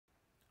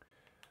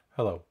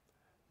Hello,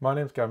 my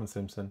name is Gavin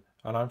Simpson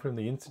and I'm from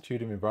the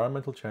Institute of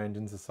Environmental Change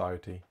and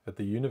Society at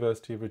the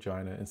University of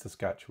Regina in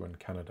Saskatchewan,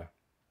 Canada.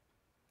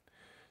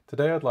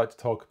 Today I'd like to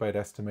talk about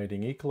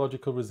estimating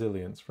ecological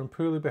resilience from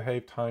poorly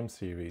behaved time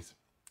series.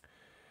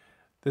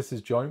 This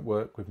is joint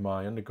work with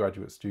my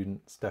undergraduate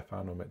student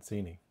Stefano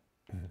Mezzini.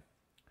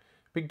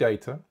 Big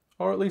data,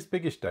 or at least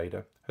biggish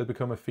data, has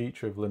become a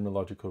feature of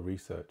limnological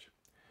research.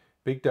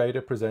 Big data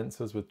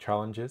presents us with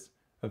challenges,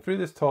 and through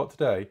this talk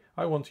today,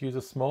 I want to use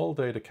a small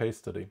data case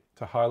study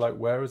to highlight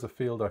where as a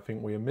field I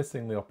think we are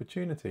missing the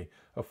opportunity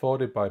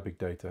afforded by big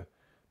data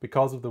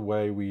because of the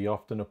way we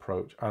often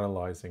approach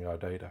analysing our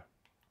data.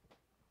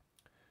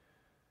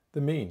 The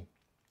mean.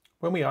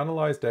 When we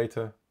analyse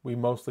data, we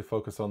mostly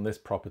focus on this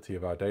property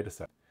of our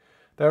dataset.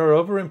 There are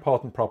other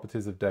important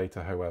properties of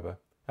data, however,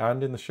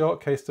 and in the short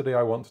case study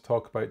I want to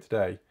talk about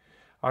today,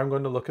 I'm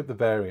going to look at the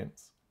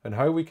variance and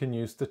how we can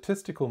use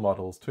statistical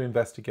models to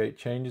investigate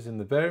changes in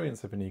the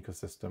variance of an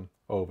ecosystem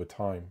over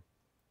time.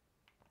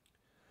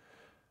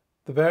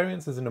 The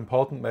variance is an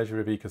important measure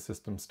of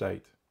ecosystem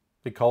state.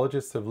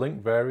 Ecologists have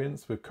linked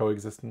variance with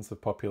coexistence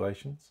of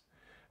populations,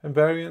 and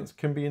variance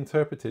can be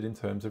interpreted in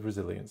terms of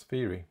resilience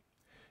theory.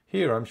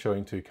 Here I'm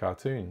showing two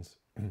cartoons.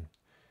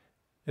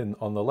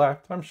 On the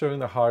left, I'm showing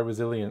the high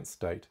resilience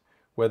state,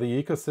 where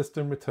the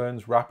ecosystem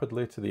returns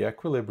rapidly to the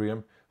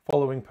equilibrium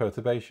following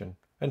perturbation,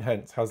 and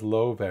hence has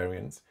low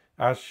variance,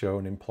 as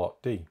shown in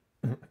plot D.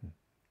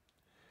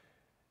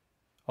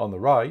 On the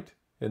right,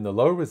 in the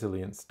low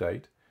resilience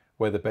state,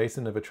 where the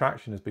basin of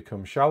attraction has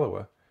become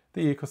shallower,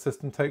 the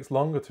ecosystem takes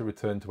longer to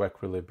return to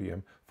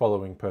equilibrium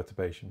following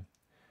perturbation,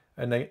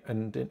 and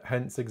it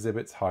hence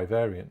exhibits high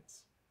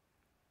variance.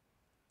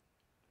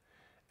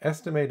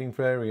 Estimating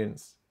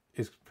variance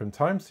from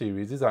time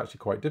series is actually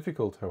quite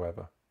difficult,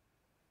 however.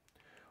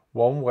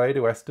 One way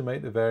to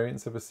estimate the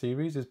variance of a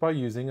series is by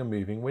using a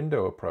moving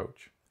window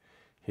approach.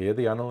 Here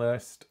the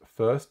analyst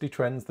first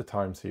detrends the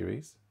time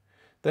series,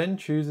 then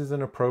chooses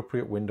an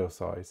appropriate window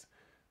size,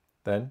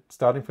 then,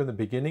 starting from the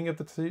beginning of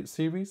the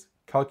series,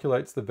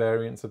 calculates the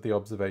variance of the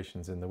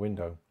observations in the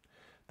window.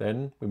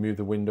 Then we move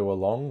the window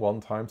along one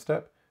time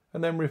step,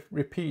 and then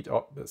repeat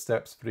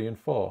steps 3 and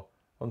 4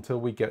 until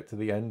we get to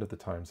the end of the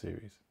time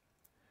series.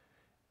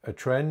 A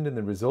trend in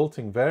the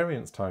resulting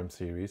variance time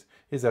series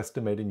is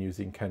estimated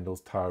using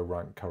Kendall's tower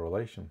rank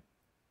correlation.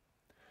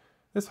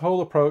 This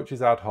whole approach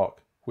is ad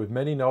hoc, with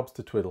many knobs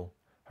to twiddle.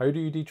 How do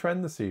you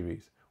detrend the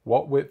series?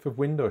 What width of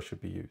window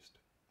should be used?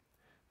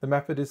 The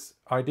method is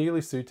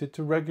ideally suited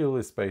to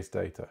regularly spaced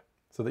data,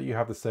 so that you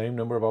have the same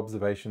number of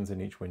observations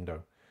in each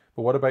window.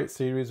 But what about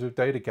series with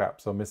data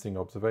gaps or missing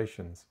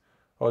observations,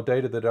 or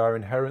data that are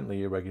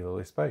inherently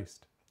irregularly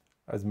spaced,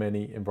 as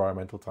many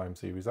environmental time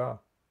series are?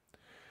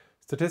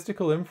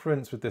 Statistical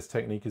inference with this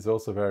technique is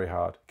also very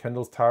hard.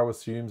 Kendall's tower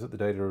assumes that the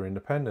data are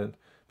independent,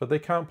 but they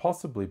can't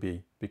possibly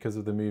be because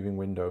of the moving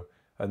window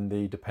and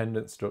the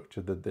dependent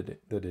structure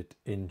that it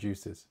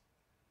induces.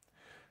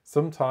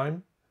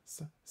 Sometimes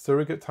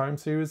surrogate time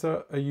series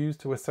are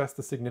used to assess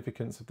the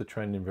significance of the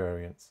trend in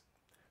variance.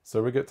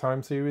 Surrogate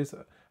time series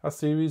are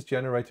series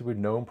generated with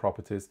known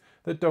properties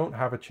that don't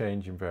have a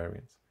change in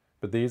variance,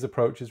 but these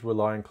approaches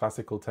rely on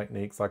classical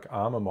techniques like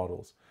ARMA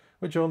models,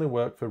 which only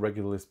work for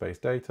regularly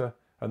spaced data,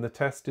 and the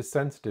test is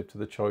sensitive to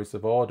the choice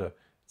of order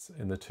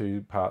in the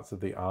two parts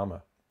of the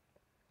ARMA.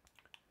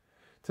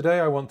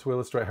 Today I want to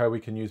illustrate how we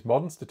can use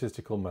modern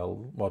statistical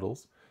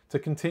models to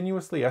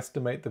continuously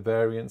estimate the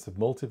variance of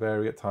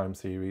multivariate time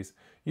series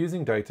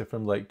using data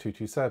from Lake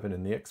 227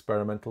 in the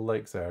Experimental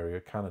Lakes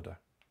area, Canada.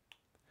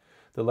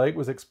 The lake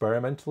was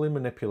experimentally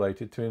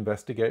manipulated to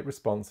investigate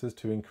responses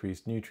to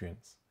increased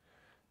nutrients.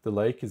 The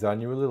lake is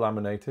annually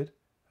laminated,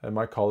 and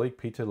my colleague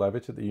Peter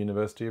Levitt at the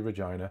University of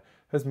Regina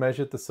has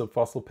measured the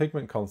subfossil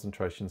pigment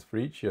concentrations for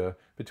each year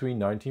between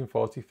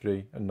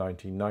 1943 and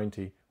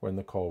 1990 when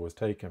the core was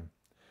taken.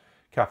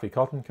 Kathy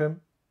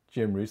Cottingham,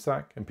 Jim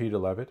Rusak and Peter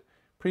Levitt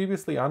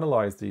previously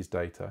analysed these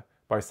data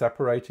by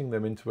separating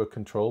them into a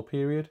control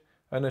period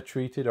and a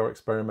treated or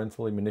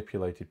experimentally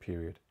manipulated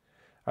period,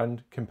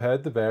 and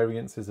compared the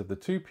variances of the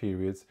two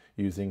periods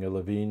using a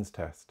Levene's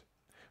test,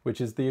 which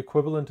is the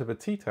equivalent of a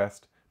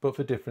t-test but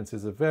for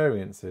differences of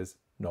variances,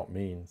 not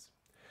means.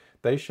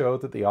 They showed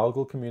that the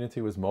algal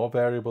community was more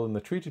variable in the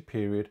treated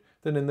period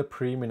than in the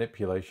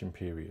pre-manipulation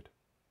period.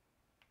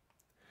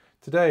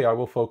 Today I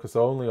will focus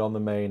only on the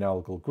main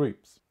algal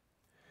groups: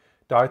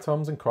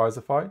 diatoms and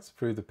chrysophytes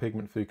through the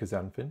pigment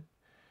fucoxanthin,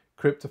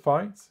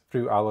 cryptophytes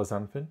through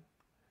alaxanthin,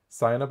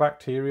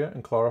 cyanobacteria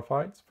and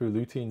chlorophytes through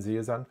lutein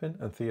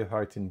zeaxanthin and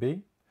thiothiotin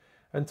B,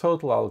 and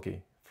total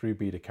algae through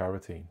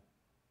beta-carotene.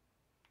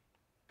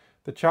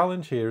 The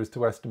challenge here is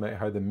to estimate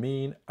how the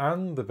mean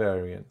and the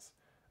variance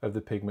of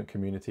the pigment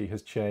community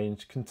has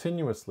changed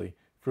continuously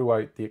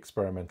throughout the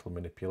experimental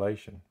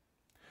manipulation.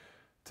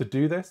 To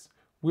do this,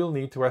 we'll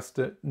need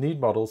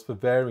models for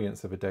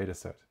variance of a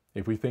dataset.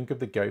 If we think of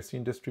the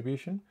Gaussian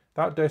distribution,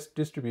 that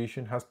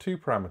distribution has two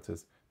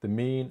parameters, the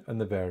mean and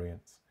the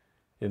variance.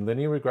 In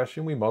linear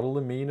regression, we model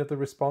the mean of the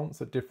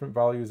response at different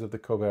values of the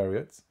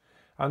covariates,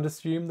 and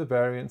assume the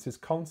variance is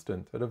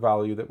constant at a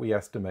value that we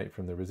estimate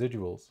from the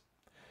residuals.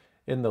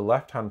 In the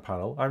left-hand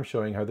panel, I'm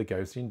showing how the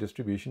Gaussian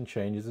distribution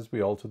changes as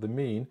we alter the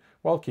mean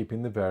while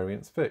keeping the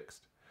variance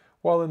fixed,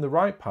 while in the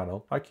right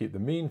panel, I keep the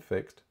mean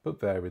fixed but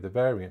vary the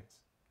variance.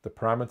 The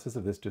parameters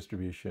of this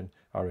distribution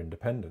are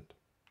independent.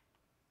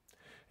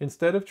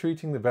 Instead of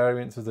treating the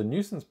variance as a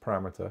nuisance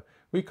parameter,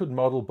 we could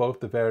model both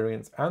the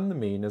variance and the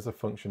mean as a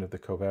function of the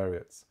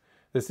covariates.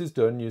 This is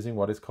done using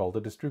what is called a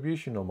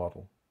distributional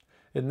model.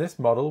 In this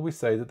model, we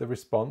say that the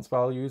response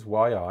values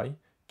yi,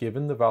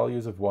 given the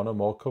values of one or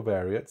more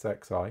covariates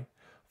xi,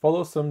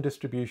 follow some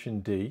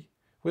distribution d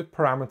with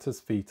parameters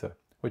theta,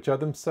 which are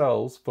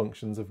themselves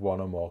functions of one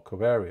or more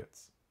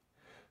covariates.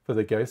 For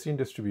the Gaussian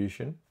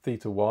distribution,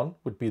 θ1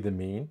 would be the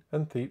mean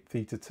and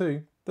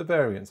θ2 the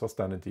variance or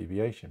standard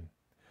deviation.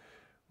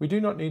 We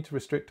do not need to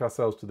restrict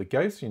ourselves to the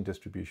Gaussian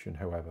distribution,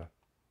 however.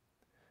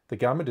 The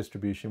gamma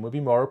distribution would be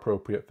more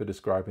appropriate for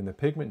describing the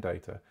pigment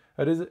data,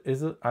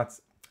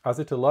 as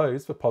it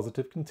allows for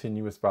positive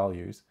continuous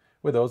values,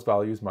 where those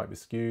values might be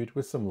skewed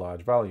with some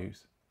large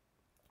values.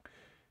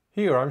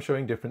 Here I'm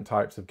showing different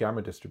types of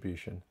gamma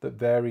distribution that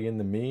vary in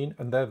the mean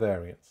and their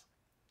variance.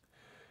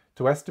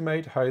 To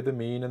estimate how the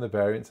mean and the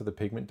variance of the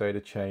pigment data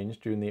change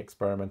during the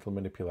experimental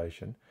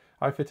manipulation,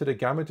 I fitted a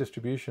gamma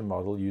distribution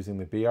model using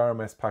the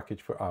BRMS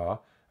package for R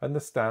and the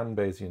Stan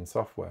Bayesian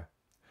software.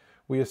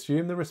 We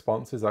assume the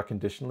responses are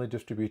conditionally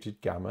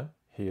distributed gamma,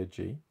 here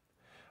G,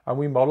 and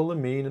we model the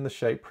mean and the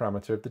shape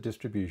parameter of the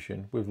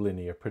distribution with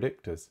linear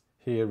predictors,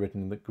 here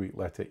written in the Greek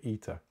letter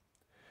eta.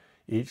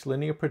 Each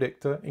linear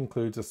predictor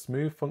includes a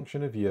smooth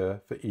function of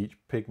year for each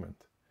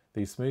pigment.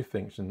 These smooth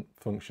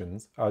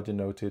functions are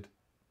denoted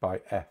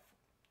by f.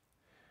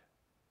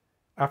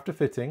 After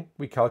fitting,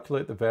 we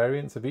calculate the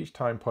variance of each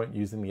time point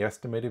using the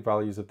estimated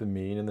values of the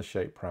mean and the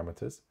shape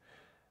parameters,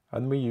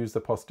 and we use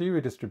the posterior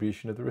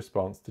distribution of the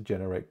response to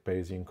generate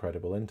Bayesian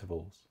credible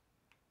intervals.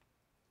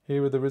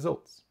 Here are the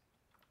results.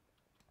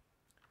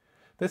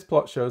 This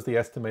plot shows the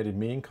estimated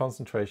mean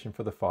concentration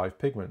for the 5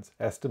 pigments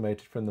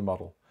estimated from the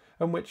model,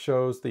 and which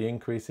shows the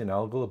increase in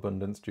algal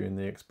abundance during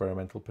the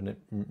experimental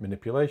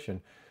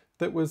manipulation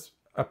that was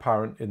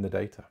apparent in the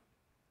data.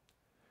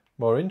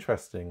 More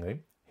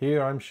interestingly,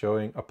 here I'm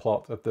showing a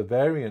plot of the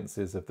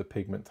variances of the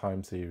pigment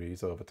time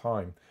series over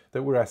time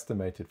that were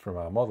estimated from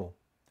our model.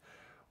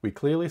 We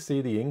clearly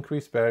see the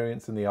increased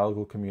variance in the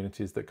algal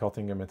communities that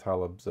Cottingham et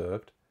al.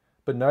 Observed,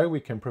 but now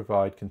we can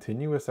provide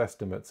continuous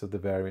estimates of the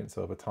variance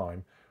over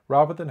time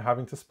rather than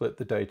having to split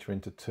the data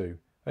into two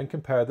and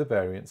compare the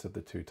variance of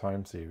the 2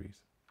 time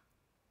series.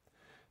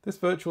 This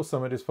virtual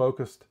summit is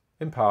focused,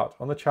 in part,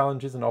 on the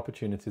challenges and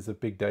opportunities of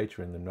big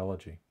data in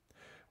limnology.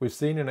 We've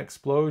seen an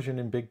explosion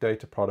in big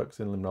data products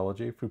in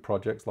limnology through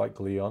projects like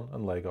Gleon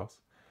and Lagos,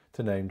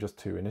 to name just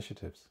 2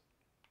 initiatives.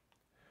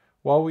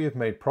 While we have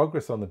made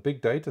progress on the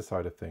big data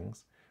side of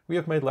things, we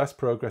have made less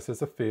progress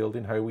as a field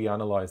in how we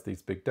analyse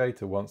these big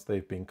data once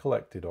they've been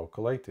collected or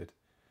collated.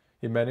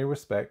 In many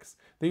respects,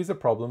 these are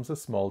problems of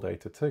small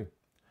data too.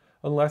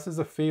 Unless as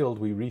a field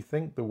we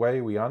rethink the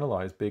way we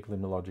analyse big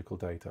limnological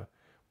data,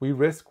 we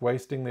risk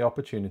wasting the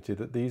opportunity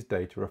that these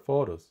data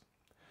afford us.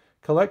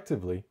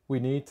 Collectively, we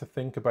need to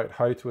think about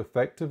how to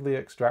effectively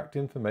extract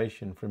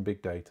information from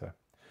big data,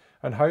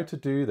 and how to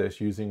do this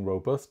using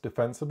robust,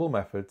 defensible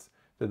methods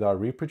that are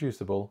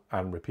reproducible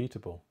and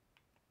repeatable.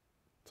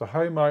 So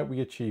how might we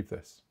achieve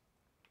this?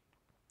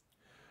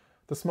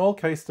 The small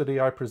case study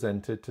I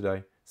presented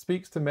today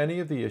speaks to many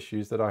of the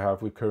issues that I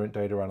have with current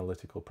data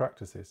analytical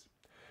practices.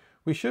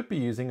 We should be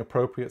using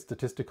appropriate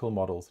statistical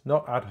models,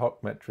 not ad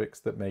hoc metrics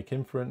that make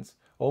inference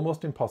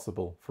almost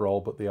impossible for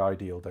all but the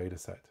ideal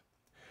dataset.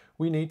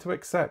 We need to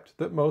accept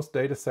that most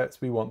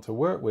datasets we want to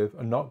work with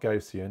are not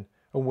Gaussian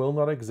and will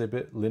not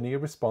exhibit linear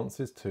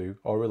responses to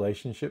or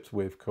relationships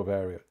with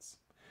covariates.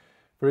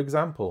 For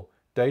example,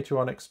 data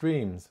on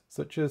extremes,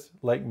 such as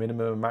lake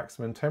minimum and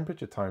maximum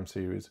temperature time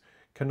series,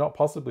 cannot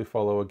possibly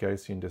follow a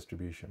Gaussian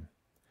distribution.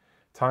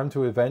 Time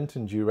to event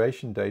and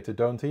duration data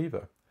don't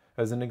either.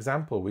 As an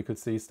example, we could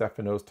see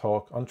Stefano's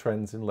talk on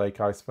trends in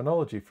lake ice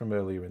phenology from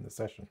earlier in the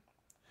session.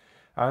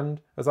 And,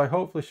 as I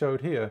hopefully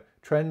showed here,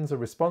 trends or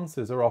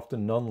responses are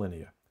often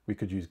nonlinear. We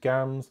could use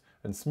GAMs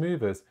and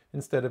smoothers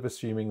instead of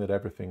assuming that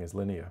everything is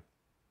linear.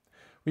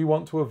 We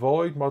want to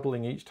avoid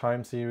modelling each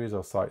time series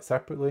or site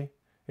separately,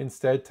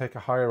 instead take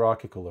a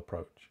hierarchical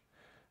approach.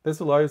 This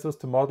allows us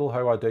to model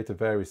how our data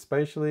varies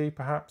spatially,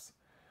 perhaps,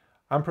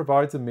 and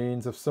provides a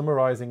means of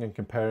summarising and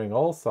comparing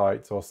all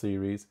sites or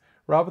series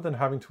rather than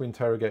having to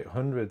interrogate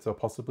hundreds or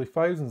possibly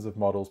thousands of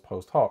models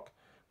post hoc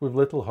with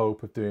little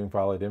hope of doing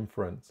valid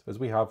inference, as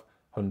we have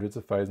hundreds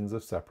of thousands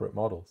of separate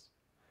models.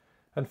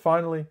 And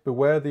finally,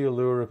 beware the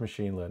allure of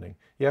machine learning.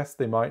 Yes,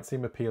 they might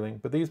seem appealing,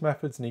 but these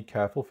methods need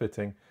careful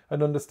fitting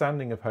and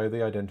understanding of how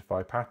they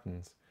identify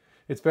patterns.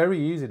 It's very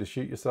easy to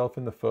shoot yourself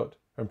in the foot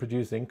and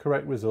produce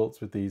incorrect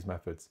results with these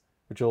methods,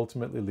 which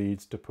ultimately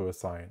leads to poor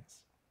science.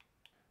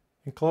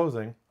 In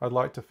closing, I'd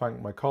like to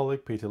thank my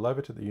colleague Peter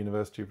Levitt at the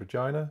University of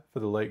Regina for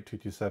the Lake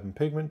 227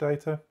 pigment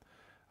data,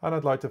 And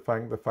I'd like to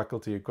thank the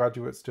Faculty of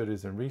Graduate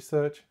Studies and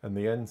Research and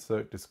the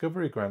NSERC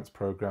Discovery Grants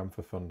Programme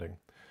for funding.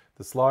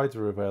 The slides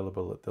are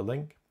available at the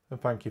link, and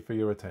thank you for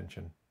your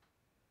attention.